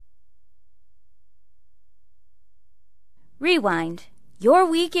Rewind, your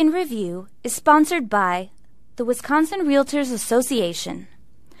week in review, is sponsored by the Wisconsin Realtors Association,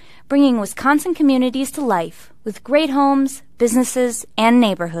 bringing Wisconsin communities to life with great homes, businesses, and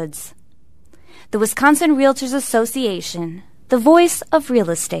neighborhoods. The Wisconsin Realtors Association, the voice of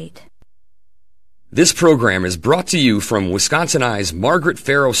real estate. This program is brought to you from WisconsinEye's Margaret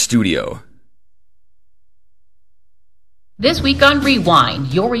Farrow Studio. This week on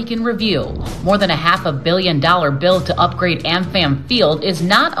Rewind, your week in review. More than a $500 million bill to upgrade AmFam Field is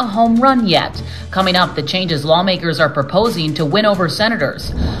not a home run yet. Coming up, the changes lawmakers are proposing to win over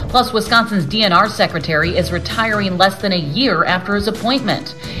senators. Plus, Wisconsin's DNR secretary is retiring less than a year after his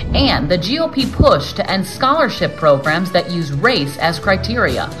appointment. And the GOP push to end scholarship programs that use race as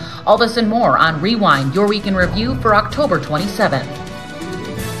criteria. All this and more on Rewind, your week in review for October 27th.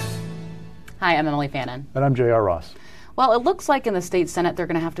 Hi, I'm Emilee Fannon. And I'm J.R. Ross. Well, it looks like in the state Senate they're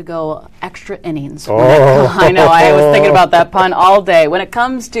going to have to go extra innings. I know, I was thinking about that pun all day. When it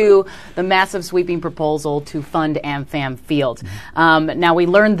comes to the massive sweeping proposal to fund AmFam Field. Now, we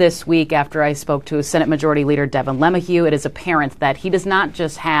learned this week after I spoke to Senate Majority Leader Devin LeMahieu, it is apparent that he does not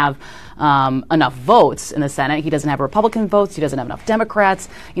just have enough votes in the Senate. He doesn't have Republican votes. He doesn't have enough Democrats.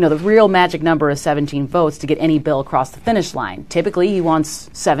 You know, the real magic number is 17 votes to get any bill across the finish line. Typically, he wants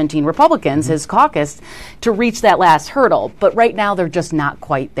 17 Republicans, his caucus, to reach that last hurdle. But right now, they're just not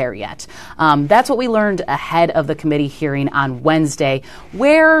quite there yet. That's what we learned ahead of the committee hearing on Wednesday,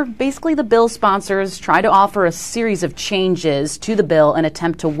 where basically the bill sponsors try to offer a series of changes to the bill in an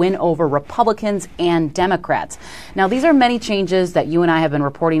attempt to win over Republicans and Democrats. Now, these are many changes that you and I have been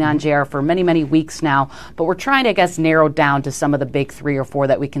reporting on, JR, for many, many weeks now, but we're trying to, I guess, narrow down to some of the big 3 or 4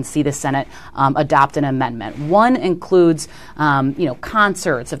 that we can see the Senate adopt an amendment. One includes,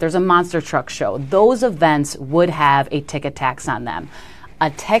 concerts. If there's a monster truck show, those events would have a ticket tax on them. A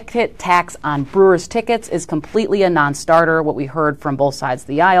ticket tax on Brewers tickets is completely a non-starter, what we heard from both sides of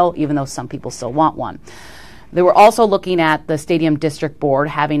the aisle, even though some people still want one. They were also looking at the Stadium District Board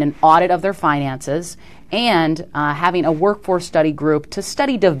having an audit of their finances and having a workforce study group to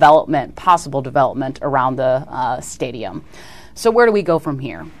study possible development around the stadium. So where do we go from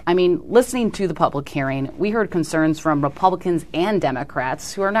here? I mean, listening to the public hearing, we heard concerns from Republicans and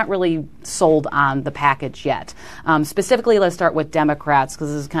Democrats who are not really sold on the package yet. Specifically, let's start with Democrats because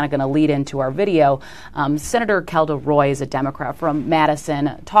this is kind of going to lead into our video. Senator Kelda Roy is a Democrat from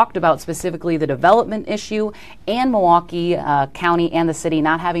Madison, talked about specifically the development issue and Milwaukee County and the city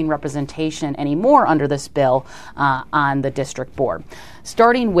not having representation anymore under this bill on the district board.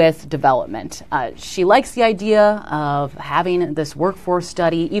 Starting with development. She likes the idea of having this workforce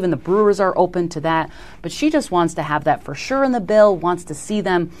study. Even the Brewers are open to that. But she just wants to have that for sure in the bill, wants to see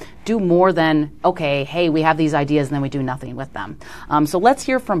them do more than, okay, hey, we have these ideas and then we do nothing with them. So let's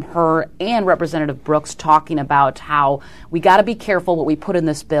hear from her and Representative Brooks talking about how we got to be careful what we put in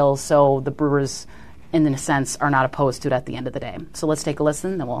this bill so the Brewers, in a sense, are not opposed to it at the end of the day. So let's take a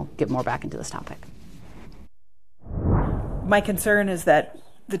listen, then we'll get more back into this topic. My concern is that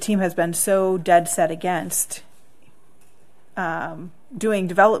the team has been so dead set against doing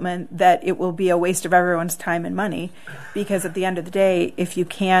development that it will be a waste of everyone's time and money, because at the end of the day, if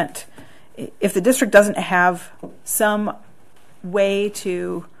the district doesn't have some way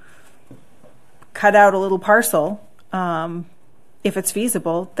to cut out a little parcel, if it's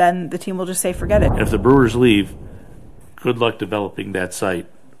feasible, then the team will just say forget it. If the Brewers leave, good luck developing that site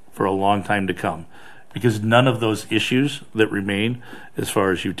for a long time to come. Because none of those issues that remain, as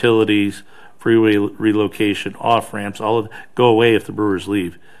far as utilities, freeway relocation, off-ramps, all of it, go away if the Brewers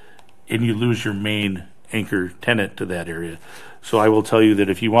leave. And you lose your main anchor tenant to that area. So I will tell you that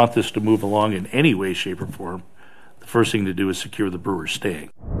if you want this to move along in any way, shape, or form, the first thing to do is secure the Brewers staying.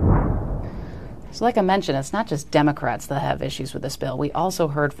 So like I mentioned, it's not just Democrats that have issues with this bill. We also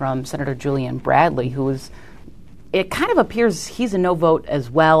heard from Senator Julian Bradley, who is it kind of appears he's a no vote as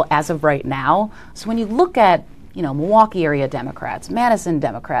well as of right now. So when you look at, Milwaukee area Democrats, Madison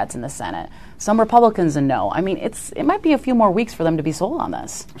Democrats in the Senate, some Republicans a no. I mean, it might be a few more weeks for them to be sold on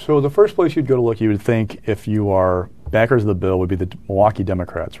this. So the first place you'd go to look, you would think, if you are backers of the bill, would be the Milwaukee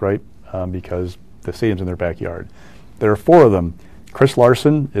Democrats, right? Because the stadium's in their backyard. There are 4 of them. Chris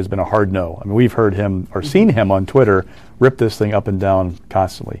Larson has been a hard no. I mean, we've heard him or seen him on Twitter rip this thing up and down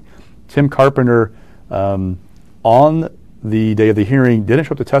constantly. Tim Carpenter, on the day of the hearing, didn't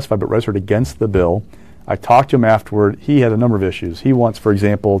show up to testify, but registered against the bill. I talked to him afterward. He had a number of issues. He wants, for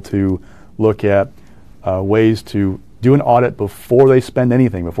example, to look at ways to do an audit before they spend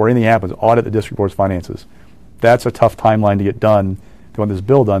anything, before anything happens, audit the district board's finances. That's a tough timeline to get done. They want this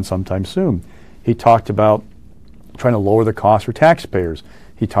bill done sometime soon. He talked about trying to lower the cost for taxpayers.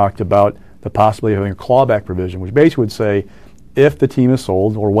 he talked about the possibility of having a clawback provision, which basically would say if the team is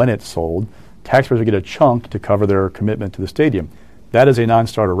sold or when it's sold, taxpayers would get a chunk to cover their commitment to the stadium. That is a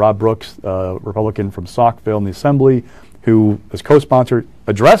non-starter. Rob Brooks, Republican from Saukville in the Assembly, who as co-sponsor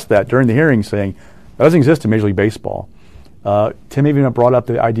addressed that during the hearing, saying that doesn't exist in Major League Baseball. Tim even brought up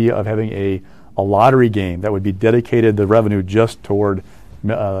the idea of having a lottery game that would be dedicated the revenue just toward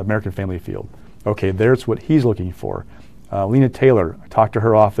American Family Field. Okay, there's what he's looking for. Lena Taylor, I talked to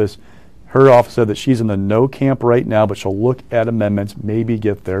her office. Her office said that she's in the no camp right now, but she'll look at amendments, maybe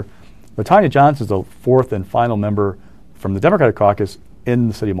get there. LaTanya Johnson is the fourth and final member from the Democratic caucus in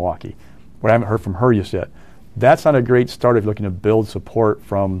the city of Milwaukee. What I haven't heard from her just yet. That's not a great start if you're looking to build support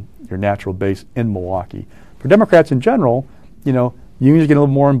from your natural base in Milwaukee. For Democrats in general, unions get a little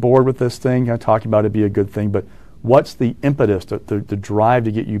more on board with this thing, kind of talking about it be a good thing, but what's the impetus, the drive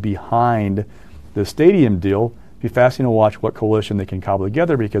to get you behind the stadium deal? Be fascinating to watch what coalition they can cobble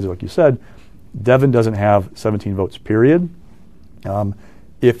together because, like you said, Devin doesn't have 17 votes, period.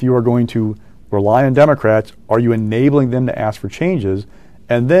 If you are going to rely on Democrats, are you enabling them to ask for changes?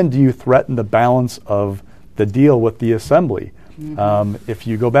 And then do you threaten the balance of the deal with the Assembly? If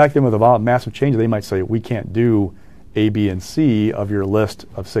you go back in with a massive change, they might say, we can't do A, B, and C of your list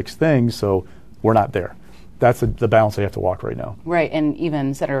of 6 things, so we're not there. That's the balance they have to walk right now. Right, and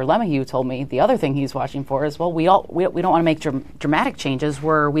even Senator Lemahue told me the other thing he's watching for is, well, we don't want to make dramatic changes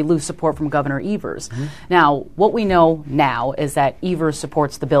where we lose support from Governor Evers. Now, what we know now is that Evers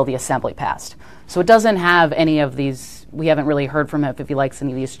supports the bill the Assembly passed. So it doesn't have any of these, we haven't really heard from him if he likes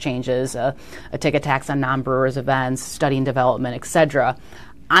any of these changes, a ticket tax on non-Brewers events, study and development, etc.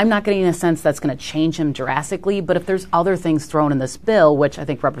 I'm not getting a sense that's going to change him drastically, but if there's other things thrown in this bill, which I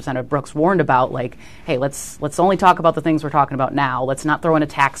think Representative Brooks warned about, like, hey, let's only talk about the things we're talking about now. Let's not throw in a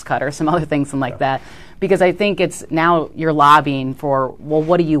tax cut or some other things like that, because I think it's now you're lobbying for, well,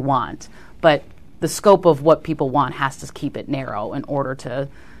 what do you want? But the scope of what people want has to keep it narrow in order to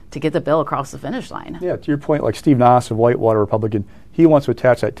get the bill across the finish line. Yeah, to your point, like Steve Noss of Whitewater, Republican, he wants to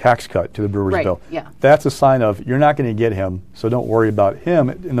attach that tax cut to the Brewers bill. Yeah. That's a sign of you're not going to get him, so don't worry about him.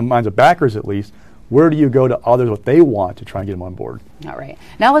 In the minds of backers, at least, where do you go to others, what they want, to try and get them on board? All right.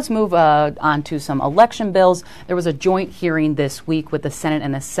 Now let's move on to some election bills. There was a joint hearing this week with the Senate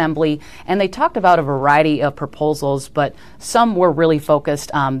and Assembly, and they talked about a variety of proposals, but some were really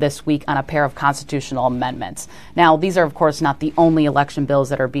focused this week on a pair of constitutional amendments. Now, these are, of course, not the only election bills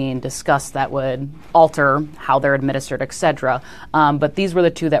that are being discussed that would alter how they're administered, etc. But these were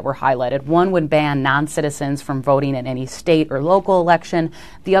the two that were highlighted. One would ban non-citizens from voting in any state or local election.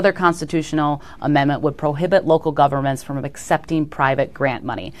 The other constitutional amendment would prohibit local governments from accepting private grant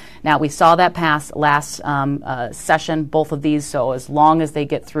money. Now, we saw that pass last session, both of these, so as long as they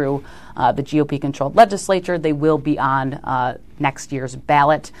get through the GOP-controlled legislature, they will be on next year's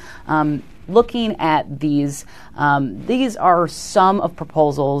ballot. Looking at these are some of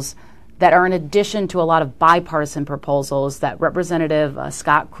proposals that are in addition to a lot of bipartisan proposals that Representative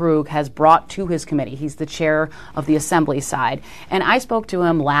Scott Krug has brought to his committee. He's the chair of the Assembly side. And I spoke to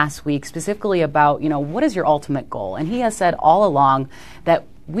him last week specifically about, what is your ultimate goal? And he has said all along that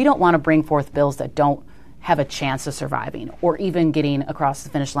we don't want to bring forth bills that don't have a chance of surviving or even getting across the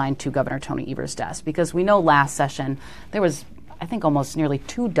finish line to Governor Tony Evers' desk. Because we know last session there was, I think, almost nearly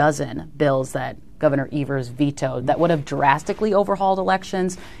 24 bills that Governor Evers vetoed that would have drastically overhauled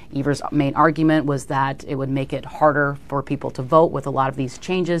elections. Evers' main argument was that it would make it harder for people to vote with a lot of these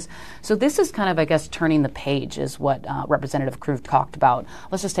changes. So this is kind of, I guess, turning the page is what Representative Krug talked about.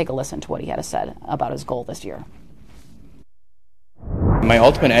 Let's just take a listen to what he had to say about his goal this year. My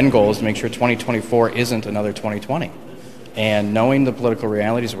ultimate end goal is to make sure 2024 isn't another 2020. And knowing the political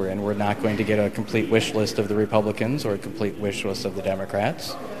realities we're in, we're not going to get a complete wish list of the Republicans or a complete wish list of the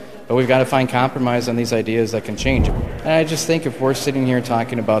Democrats. But we've got to find compromise on these ideas that can change. And I just think if we're sitting here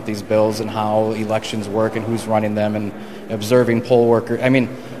talking about these bills and how elections work and who's running them and observing poll workers,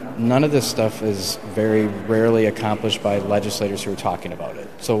 none of this stuff is very rarely accomplished by legislators who are talking about it.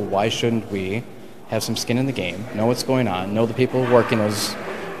 So why shouldn't we have some skin in the game, know what's going on, know the people working those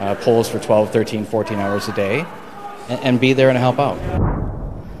polls for 12, 13, 14 hours a day, and be there and help out.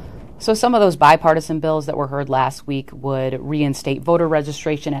 So some of those bipartisan bills that were heard last week would reinstate voter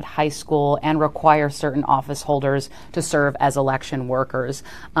registration at high school and require certain office holders to serve as election workers.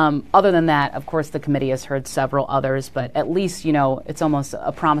 Other than that, of course, the committee has heard several others, but at least, it's almost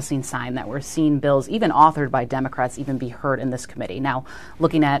a promising sign that we're seeing bills, even authored by Democrats, even be heard in this committee. Now,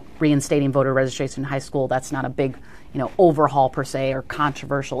 looking at reinstating voter registration in high school, that's not a big, overhaul per se or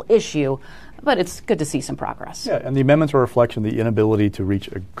controversial issue, but it's good to see some progress. Yeah, and the amendments are a reflection of the inability to reach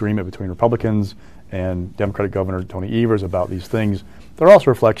agreement between Republicans and Democratic Governor Tony Evers about these things. they're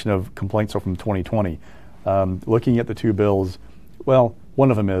also a reflection of complaints from 2020. Looking at the two bills, well, one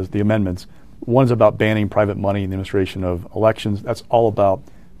of them is the amendments. One's about banning private money in the administration of elections. That's all about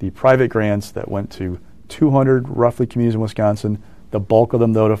the private grants that went to 200 roughly communities in Wisconsin. The bulk of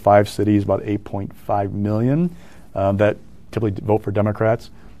them, though, to 5 cities, about 8.5 million that typically vote for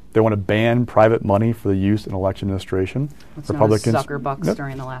Democrats. They want to ban private money for the use in election administration. Republicans, sucker bucks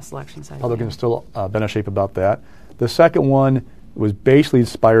during the last election cycle. Republicans still been in shape about that. The second one was basically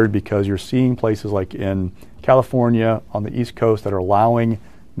inspired because you're seeing places like in California on the East Coast that are allowing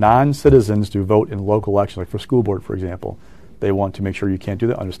non-citizens to vote in local elections, like for school board, for example. They want to make sure you can't do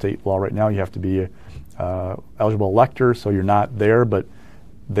that under state law right now. You have to be a eligible elector, so you're not there, but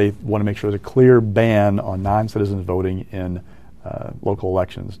they want to make sure there's a clear ban on non-citizens voting in local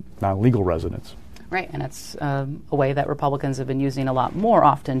elections, non-legal residents. Right, and it's a way that Republicans have been using a lot more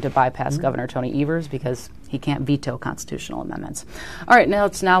often to bypass Governor Tony Evers because he can't veto constitutional amendments. All right, now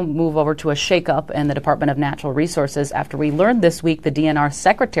let's move over to a shakeup in the Department of Natural Resources after we learned this week the DNR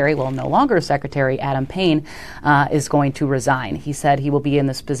secretary, well, no longer secretary, Adam Payne, is going to resign. He said he will be in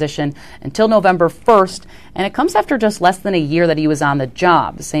this position until November 1st, and it comes after just less than a year that he was on the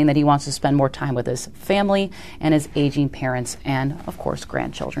job, saying that he wants to spend more time with his family and his aging parents and, of course,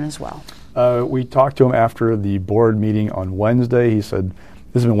 grandchildren as well. We talked to him after the board meeting on Wednesday. He said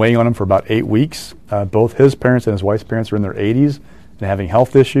this has been weighing on him for about 8 weeks. Both his parents and his wife's parents are in their 80s and having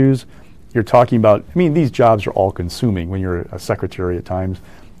health issues. You're talking about, I mean, these jobs are all consuming when you're a secretary at times.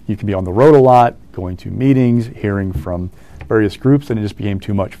 You can be on the road a lot, going to meetings, hearing from various groups, and it just became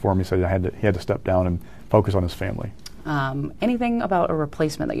too much for him. He said he had to step down and focus on his family. Anything about a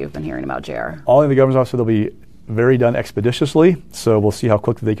replacement that you've been hearing about, JR? All in the governor's office said they'll be very done expeditiously, so we'll see how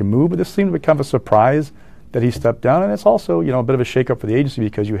quickly they can move. But this seemed to become a surprise that he stepped down, and it's also, a bit of a shakeup for the agency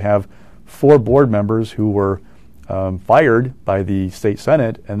because you have 4 board members who were fired by the state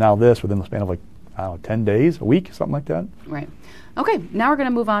senate, and now this within the span of 10 days, a week, something like that. Right. Okay, now we're going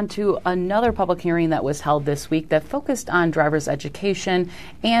to move on to another public hearing that was held this week that focused on driver's education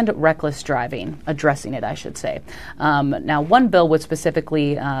and reckless driving, addressing it, I should say. Now, one bill would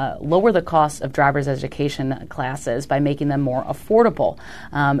specifically lower the cost of driver's education classes by making them more affordable.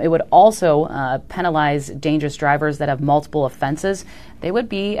 It would also penalize dangerous drivers that have multiple offenses. They would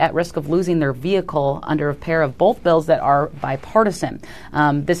be at risk of losing their vehicle under a pair of both bills that are bipartisan.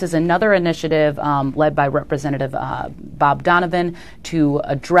 This is another initiative led by Representative Bob Donovan to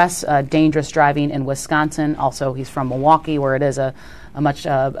address dangerous driving in Wisconsin. Also, he's from Milwaukee, where it is a much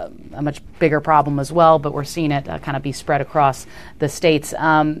bigger problem as well, but we're seeing it kind of be spread across the states.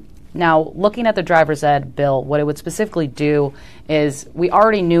 Now, looking at the driver's ed bill, what it would specifically do is we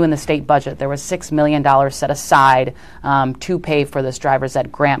already knew in the state budget there was $6 million set aside to pay for this driver's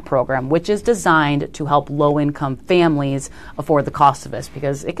ed grant program, which is designed to help low-income families afford the cost of this,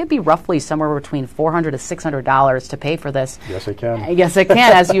 because it could be roughly somewhere between $400 to $600 to pay for this. Yes, it can. Yes, it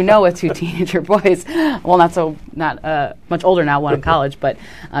can, as you know, with 2 teenager boys. Well, not much older now, one in college, but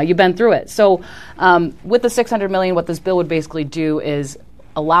you've been through it. So with the $600 million, what this bill would basically do is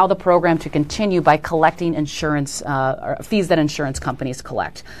allow the program to continue by collecting insurance or fees that insurance companies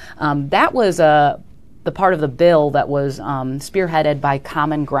collect. That was the part of the bill that was spearheaded by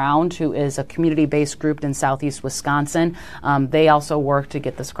Common Ground, who is a community-based group in southeast Wisconsin. They also worked to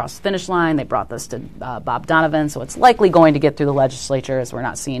get this across the finish line. They brought this to Bob Donovan, so it's likely going to get through the legislature as we're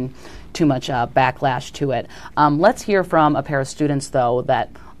not seeing too much backlash to it. Let's hear from a pair of students, though, that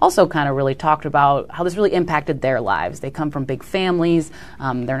also kind of really talked about how this really impacted their lives. They come from big families.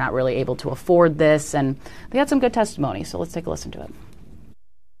 They're not really able to afford this, and they had some good testimony. So let's take a listen to it.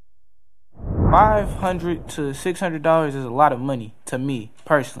 $500 to $600 is a lot of money to me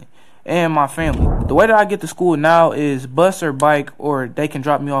personally and my family. The way that I get to school now is bus or bike, or they can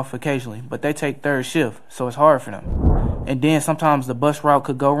drop me off occasionally, but they take third shift, so it's hard for them. And then sometimes the bus route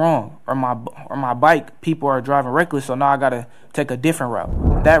could go wrong, or my bike, people are driving reckless, so now I gotta take a different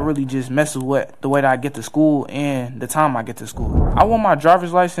route. That really just messes with the way that I get to school and the time I get to school. I want my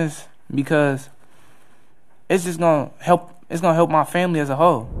driver's license because it's just gonna help. It's gonna help my family as a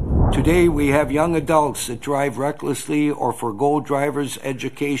whole. Today we have young adults that drive recklessly or forgo driver's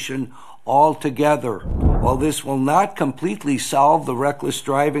education altogether. While this will not completely solve the reckless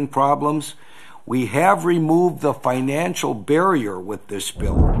driving problems, we have removed the financial barrier with this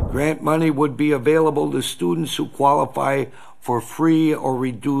bill. Grant money would be available to students who qualify for free or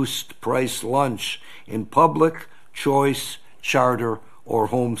reduced price lunch in public, choice, charter, or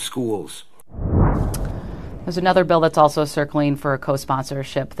home schools. There's another bill that's also circling for a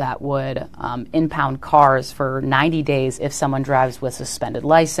co-sponsorship that would impound cars for 90 days if someone drives with suspended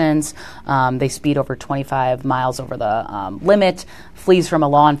license, they speed over 25 miles over the limit, flees from a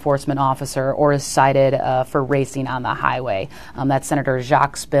law enforcement officer, or is cited for racing on the highway. That's Senator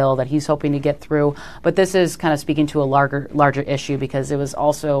Jacques' bill that he's hoping to get through. But this is kind of speaking to a larger issue because it was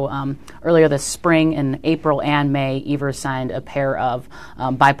also earlier this spring in April and May, Evers signed a pair of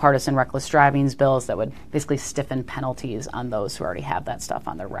bipartisan reckless driving bills that would basically stiffen penalties on those who already have that stuff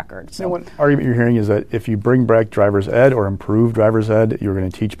on their record. So, one argument you're hearing is that if you bring back driver's ed or improve driver's ed, you're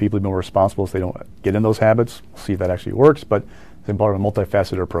going to teach people to be more responsible so they don't get in those habits. We'll see if that actually works, but it's part of a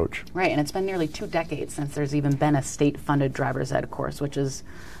multifaceted approach. Right, and it's been nearly 2 decades since there's even been a state-funded driver's ed course, which is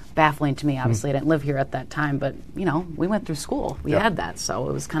baffling to me. Obviously, I didn't live here at that time, but, we went through school. We had that, so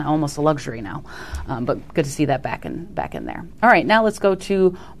it was kind of almost a luxury now. But good to see that back in there. All right, now let's go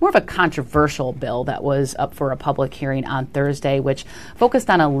to more of a controversial bill that was up for a public hearing on Thursday, which focused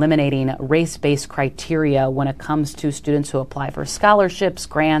on eliminating race-based criteria when it comes to students who apply for scholarships,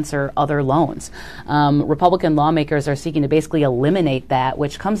 grants, or other loans. Republican lawmakers are seeking to basically eliminate that,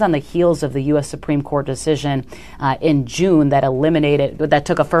 which comes on the heels of the U.S. Supreme Court decision in June that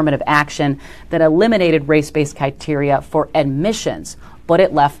took affirmative action that eliminated race-based criteria for admissions, but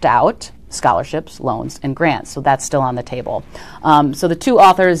it left out scholarships, loans, and grants. So that's still on the table. So the two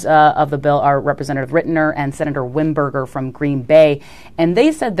authors of the bill are Representative Rittner and Senator Wimberger from Green Bay, and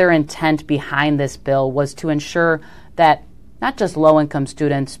they said their intent behind this bill was to ensure that not just low-income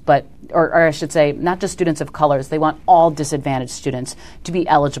students, or I should say, not just students of colors, they want all disadvantaged students to be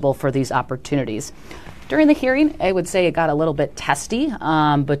eligible for these opportunities. During the hearing, I would say it got a little bit testy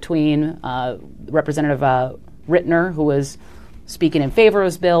between Representative Rittner, who was speaking in favor of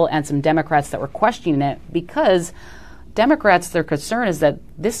his bill, and some Democrats that were questioning it because Democrats, their concern is that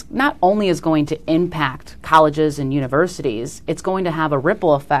this not only is going to impact colleges and universities, it's going to have a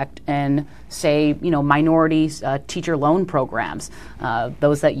ripple effect in, say, minority teacher loan programs,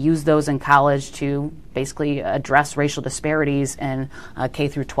 those that use those in college to basically address racial disparities in K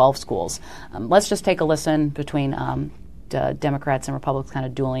through 12 schools. Let's just take a listen between Democrats and Republicans kind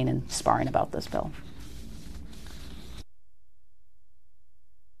of dueling and sparring about this bill.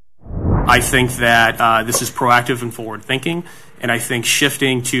 I think that this is proactive and forward-thinking, and I think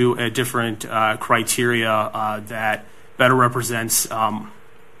shifting to a different criteria that better represents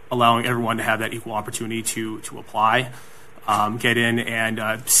allowing everyone to have that equal opportunity to apply, get in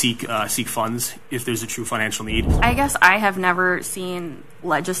and seek funds if there's a true financial need. I guess I have never seen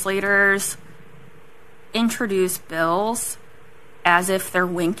legislators introduce bills as if they're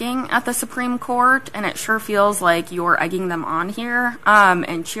winking at the Supreme Court, and it sure feels like you're egging them on here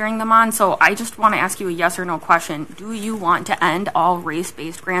and cheering them on. So I just want to ask you a yes or no question. Do you want to end all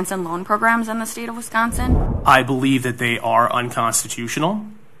race-based grants and loan programs in the state of Wisconsin? I believe that they are unconstitutional,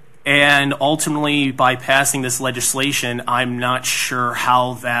 and ultimately by passing this legislation, I'm not sure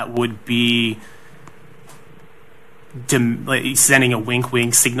how that would be sending a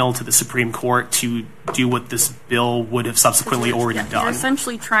wink-wink signal to the Supreme Court to do what this bill would have subsequently already done. You're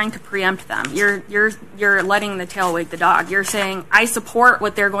essentially trying to preempt them. You're letting the tail wag the dog. You're saying, I support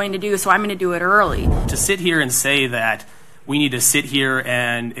what they're going to do, so I'm going to do it early. To sit here and say that we need to sit here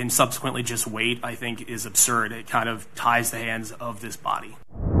and subsequently just wait, I think is absurd. It kind of ties the hands of this body.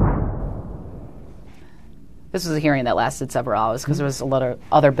 This was a hearing that lasted several hours because there was a lot of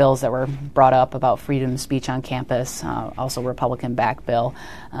other bills that were brought up about freedom of speech on campus, also Republican-backed bill.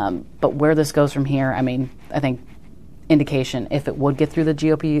 But where this goes from here, I think indication, if it would get through the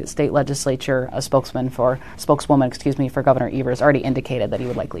GOP state legislature, a spokeswoman for Governor Evers already indicated that he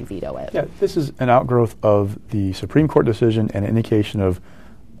would likely veto it. Yeah, this is an outgrowth of the Supreme Court decision and an indication of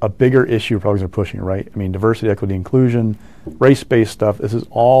a bigger issue Republicans are pushing, right? Diversity, equity, inclusion, race-based stuff. This is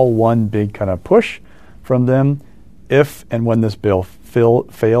all one big kind of push from them. If and when this bill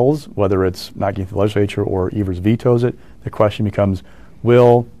fails, whether it's not getting to the legislature or Evers vetoes it, the question becomes,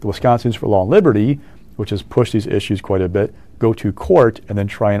 will the Wisconsin Institute for Law and Liberty, which has pushed these issues quite a bit, go to court and then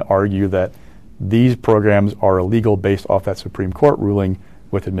try and argue that these programs are illegal based off that Supreme Court ruling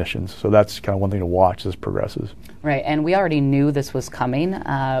with admissions? So that's kind of one thing to watch as this progresses. Right, and we already knew this was coming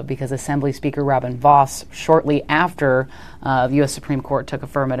because Assembly Speaker Robin Vos, shortly after the U.S. Supreme Court took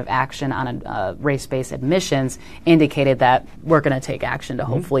affirmative action on race-based admissions, indicated that we're going to take action to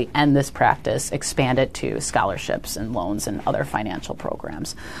hopefully end this practice, expand it to scholarships and loans and other financial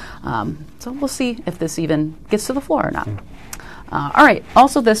programs. So we'll see if this even gets to the floor or not. All right.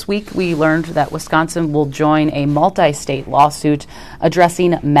 Also this week, we learned that Wisconsin will join a multi-state lawsuit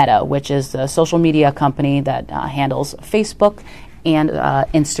addressing Meta, which is the social media company that handles Facebook and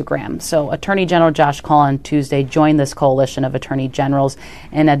Instagram. So Attorney General Josh Kaul on Tuesday joined this coalition of attorney generals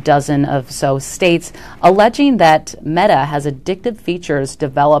in a dozen of so states, alleging that Meta has addictive features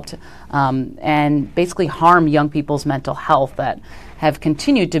developed and basically harm young people's mental health that have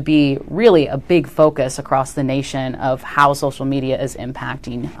continued to be really a big focus across the nation of how social media is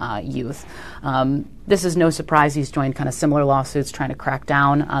impacting youth. This is no surprise he's joined kind of similar lawsuits trying to crack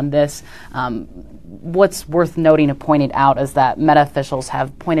down on this. What's worth noting and pointed out is that Meta officials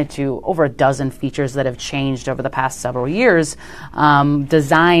have pointed to over a dozen features that have changed over the past several years,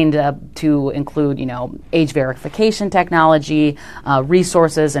 designed to include, age verification technology,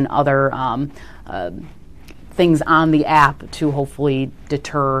 resources, and other things on the app to hopefully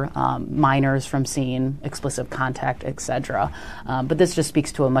deter minors from seeing explicit content, etc. But this just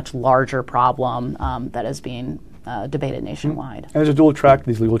speaks to a much larger problem that is being debated nationwide. And there's a dual track to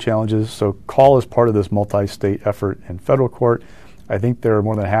these legal challenges. So Kaul is part of this multi-state effort in federal court. I think there are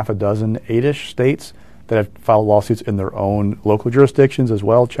more than half a dozen, 8-ish states that have filed lawsuits in their own local jurisdictions as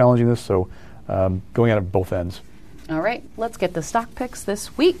well, challenging this. So going at both ends. All right, let's get the stock picks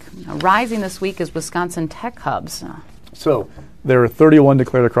this week. Rising this week is Wisconsin Tech Hubs. So there are 31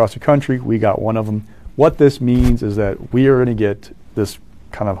 declared across the country. We got one of them. What this means is that we are going to get this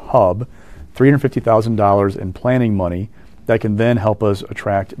kind of hub, $350,000 in planning money that can then help us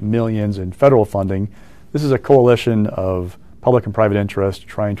attract millions in federal funding. This is a coalition of public and private interest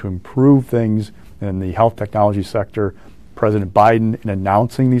trying to improve things in the health technology sector. President Biden, in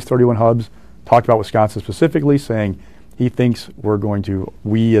announcing these 31 hubs, talked about Wisconsin specifically, saying he thinks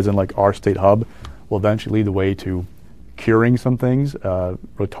we as in like our state hub, will eventually lead the way to curing some things.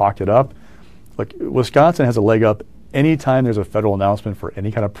 We talked it up. Like, Wisconsin has a leg up anytime there's a federal announcement for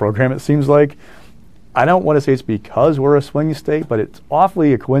any kind of program, it seems like. I don't want to say it's because we're a swing state, but it's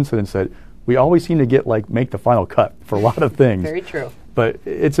awfully a coincidence that we always seem to make the final cut for a lot of things. Very true. But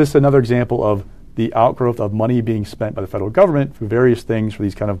it's just another example of the outgrowth of money being spent by the federal government for various things, for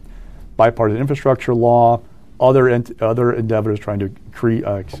these kind of bipartisan infrastructure law, other endeavors trying to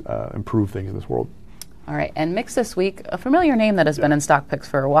improve things in this world. All right, and mixed this week, a familiar name that has been in stock picks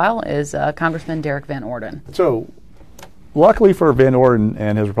for a while is Congressman Derek Van Orden. So, luckily for Van Orden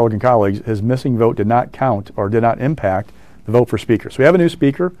and his Republican colleagues, his missing vote did not count or did not impact the vote for Speaker. So we have a new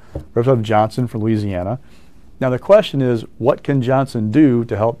Speaker, Representative Johnson from Louisiana. Now the question is, what can Johnson do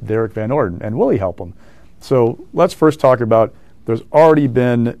to help Derek Van Orden, and will he help him? So let's first talk about, there's already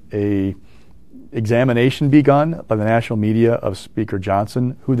been a examination begun by the national media of Speaker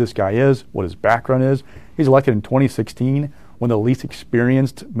Johnson, who this guy is, what his background is. He's elected in 2016, one of the least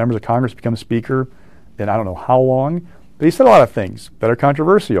experienced members of Congress become Speaker in I don't know how long. But he said a lot of things that are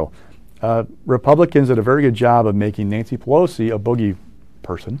controversial. Republicans did a very good job of making Nancy Pelosi a boogie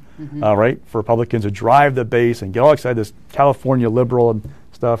person, right? For Republicans to drive the base and get all excited, this California liberal and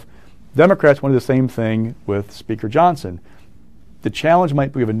stuff. Democrats want to do the same thing with Speaker Johnson. The challenge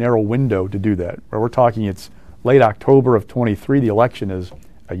might be we have a narrow window to do that. Where we're talking it's late October of 23. The election is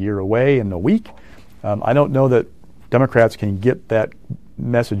a year away in a week. I don't know that Democrats can get that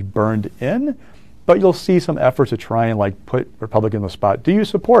message burned in, but you'll see some efforts to try and put Republicans on the spot. Do you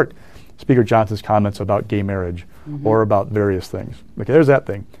support Speaker Johnson's comments about gay marriage or about various things? Okay, there's that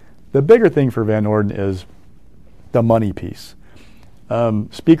thing. The bigger thing for Van Orden is the money piece.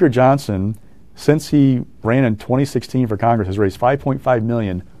 Speaker Johnson, since he ran in 2016 for Congress, has raised $5.5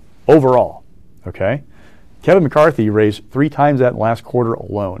 million overall. Okay, Kevin McCarthy raised 3 times that in the last quarter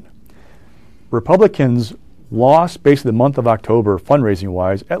alone. Republicans lost basically the month of October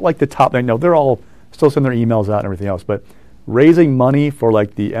fundraising-wise at the top. Now they're all still sending their emails out and everything else, but raising money for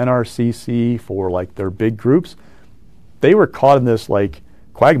the NRCC, for their big groups, they were caught in this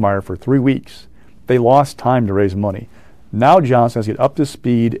quagmire for 3 weeks. They lost time to raise money. Now Johnson has to get up to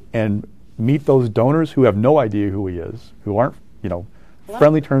speed and meet those donors who have no idea who he is, who aren't,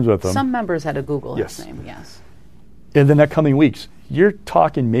 friendly terms with him. Some members had to Google his name, yes. In the next coming weeks, you're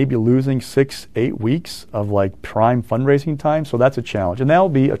talking maybe losing 6-8 weeks of prime fundraising time, so that's a challenge. And that'll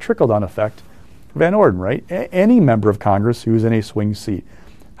be a trickle-down effect for Van Orden, right? Any member of Congress who's in a swing seat.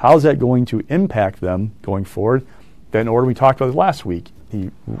 How's that going to impact them going forward? Van Orden, we talked about this last week.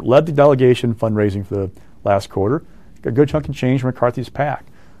 He led the delegation fundraising for the last quarter. Got a good chunk of change from McCarthy's PAC.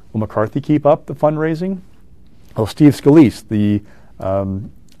 Will McCarthy keep up the fundraising? Well, Steve Scalise, the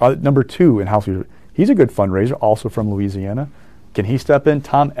number 2 in House Leadership, he's a good fundraiser, also from Louisiana. Can he step in?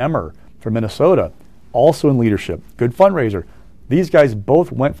 Tom Emmer from Minnesota, also in leadership, good fundraiser. These guys both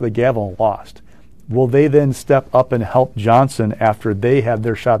went for the gavel and lost. Will they then step up and help Johnson after they had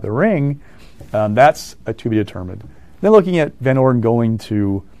their shot at the ring? That's to be determined. Then looking at Van Orden going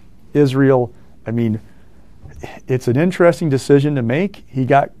to Israel, I mean, it's an interesting decision to make. He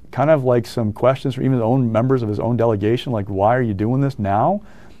got kind of like some questions from even the own members of his own delegation, like, why are you doing this now?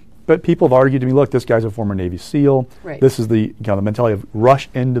 But people have argued to me, look, this guy's a former Navy SEAL. Right. This is the mentality of rush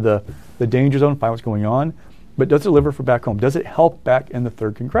into the danger zone, find what's going on. But does it deliver for back home? Does it help back in the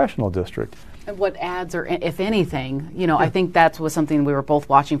 3rd Congressional District? And what adds, or if anything, I think that was something we were both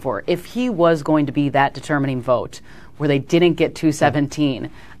watching for. If he was going to be that determining vote where they didn't get 217,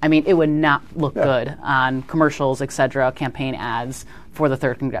 I mean, it would not look good on commercials, et cetera, campaign ads for the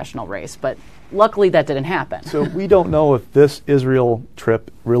 3rd Congressional race. But luckily that didn't happen. So we don't know if this Israel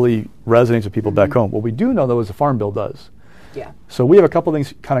trip really resonates with people back home. What we do know, though, is the Farm Bill does. Yeah. So we have a couple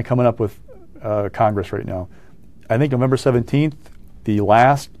things kind of coming up with Congress right now. I think November 17th, the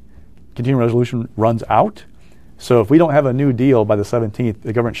last continuing resolution runs out. So if we don't have a new deal by the 17th,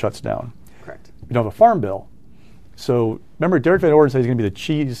 the government shuts down. Correct. We don't have a Farm Bill. So remember, Derek Van Orden said he's going to be the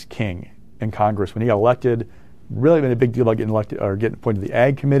cheese king in Congress when he got elected. Really been a big deal about getting elected or getting appointed to the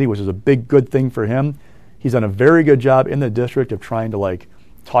Ag Committee, which is a big good thing for him. He's done a very good job in the district of trying to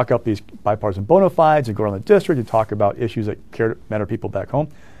talk up these bipartisan bona fides and go around the district and talk about issues that matter to people back home.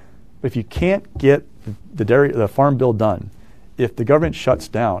 But if you can't get the Farm Bill done, if the government shuts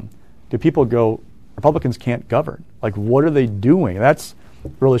down, do people go, Republicans can't govern? Like, what are they doing? That's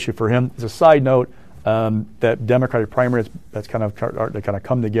a real issue for him. As a side note, that Democratic primary that's kind of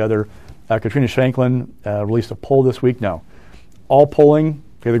come together. Katrina Shanklin released a poll this week. Now, all polling,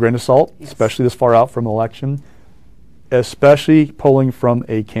 take a grain of salt, especially this far out from an election, especially polling from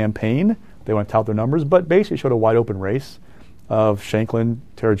a campaign. They want to tout their numbers, but basically showed a wide open race of Shanklin,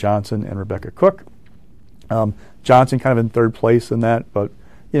 Tara Johnson, and Rebecca Cook. Johnson kind of in 3rd place in that, but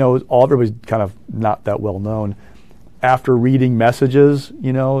everybody's kind of not that well known. After reading messages,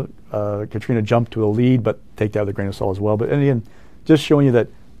 Katrina jumped to a lead, but take that with a grain of salt as well. But again, just showing you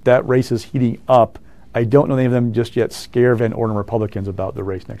that race is heating up. I don't know any of them just yet scare Van Orden Republicans about the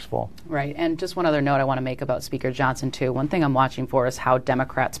race next fall. Right. And just one other note I want to make about Speaker Johnson, too. One thing I'm watching for is how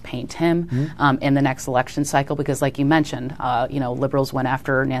Democrats paint him in the next election cycle, because like you mentioned, liberals went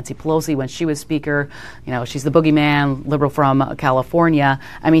after Nancy Pelosi when she was Speaker. She's the boogeyman, liberal from California.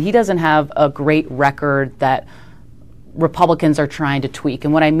 I mean, he doesn't have a great record that Republicans are trying to tweak.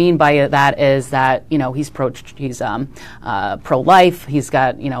 And what I mean by that is that, he's pro-life. He's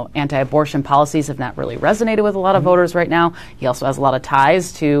got, anti-abortion policies have not really resonated with a lot of voters right now. He also has a lot of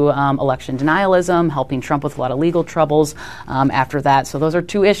ties to election denialism, helping Trump with a lot of legal troubles after that. So those are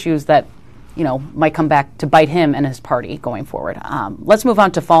two issues that might come back to bite him and his party going forward. Let's move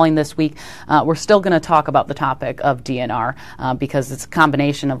on to falling this week. We're still going to talk about the topic of DNR because it's a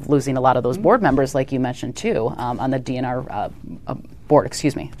combination of losing a lot of those board members, like you mentioned, too, on the DNR board.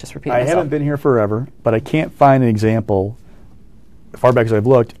 Excuse me, just repeating myself. I haven't been here forever, but I can't find an example, as far back as I've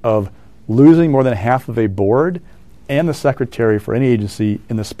looked, of losing more than half of a board and the secretary for any agency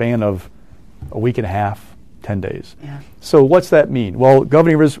in the span of a week and a half, 10 days. Yeah. So what's that mean? Well,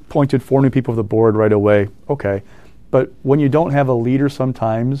 Governor Evers appointed 4 new people to the board right away. Okay. But when you don't have a leader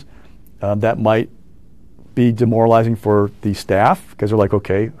sometimes, that might be demoralizing for the staff because they're like,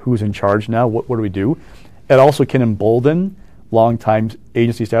 okay, who's in charge now? What do we do? It also can embolden longtime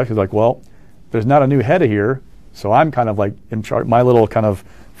agency staff because like, well, there's not a new head here, so I'm kind of like in charge. My little kind of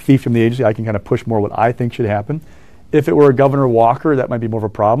thief from the agency, I can kind of push more what I think should happen. If it were a Governor Walker, that might be more of a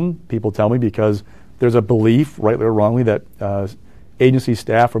problem, people tell me, because there's a belief, rightly or wrongly, that agency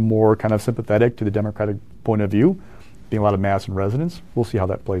staff are more kind of sympathetic to the Democratic point of view, being a lot of Madison residents. We'll see how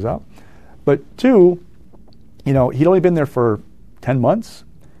that plays out. But 2, he'd only been there for 10 months,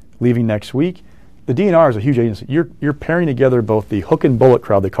 leaving next week. The DNR is a huge agency. You're pairing together both the hook and bullet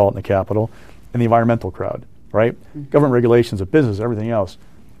crowd, they call it in the Capitol, and the environmental crowd, right? Mm-hmm. Government regulations of business, everything else.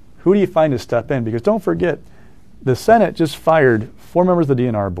 Who do you find to step in? Because don't forget, the Senate just fired 4 members of the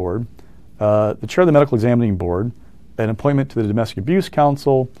DNR board, the chair of the Medical Examining Board, an appointment to the Domestic Abuse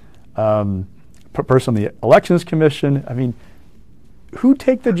Council, person on the Elections Commission. I mean, who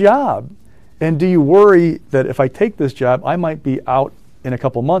take the job? And do you worry that if I take this job, I might be out in a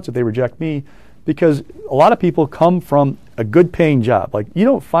couple months if they reject me? Because a lot of people come from a good-paying job. Like, you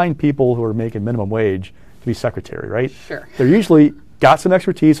don't find people who are making minimum wage to be secretary, right? Sure. They're usually got some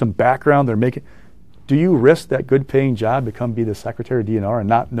expertise, some background. They're making. Do you risk that good-paying job to be the secretary of DNR and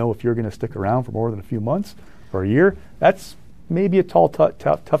not know if you're going to stick around for more than a few months or a year? That's maybe a tough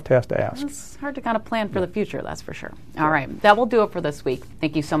task to ask. It's hard to kind of plan for the future, that's for sure. All right, that will do it for this week.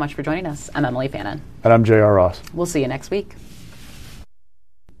 Thank you so much for joining us. I'm Emilee Fannon. And I'm J.R. Ross. We'll see you next week.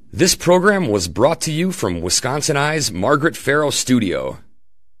 This program was brought to you from WisconsinEye's Margaret Farrow Studio.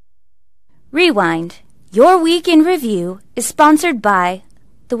 Rewind. Your Week in Review is sponsored by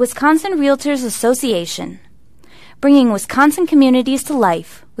the Wisconsin Realtors Association, bringing Wisconsin communities to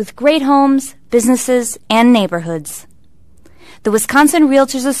life with great homes, businesses, and neighborhoods. The Wisconsin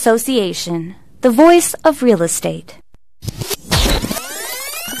Realtors Association, the voice of real estate.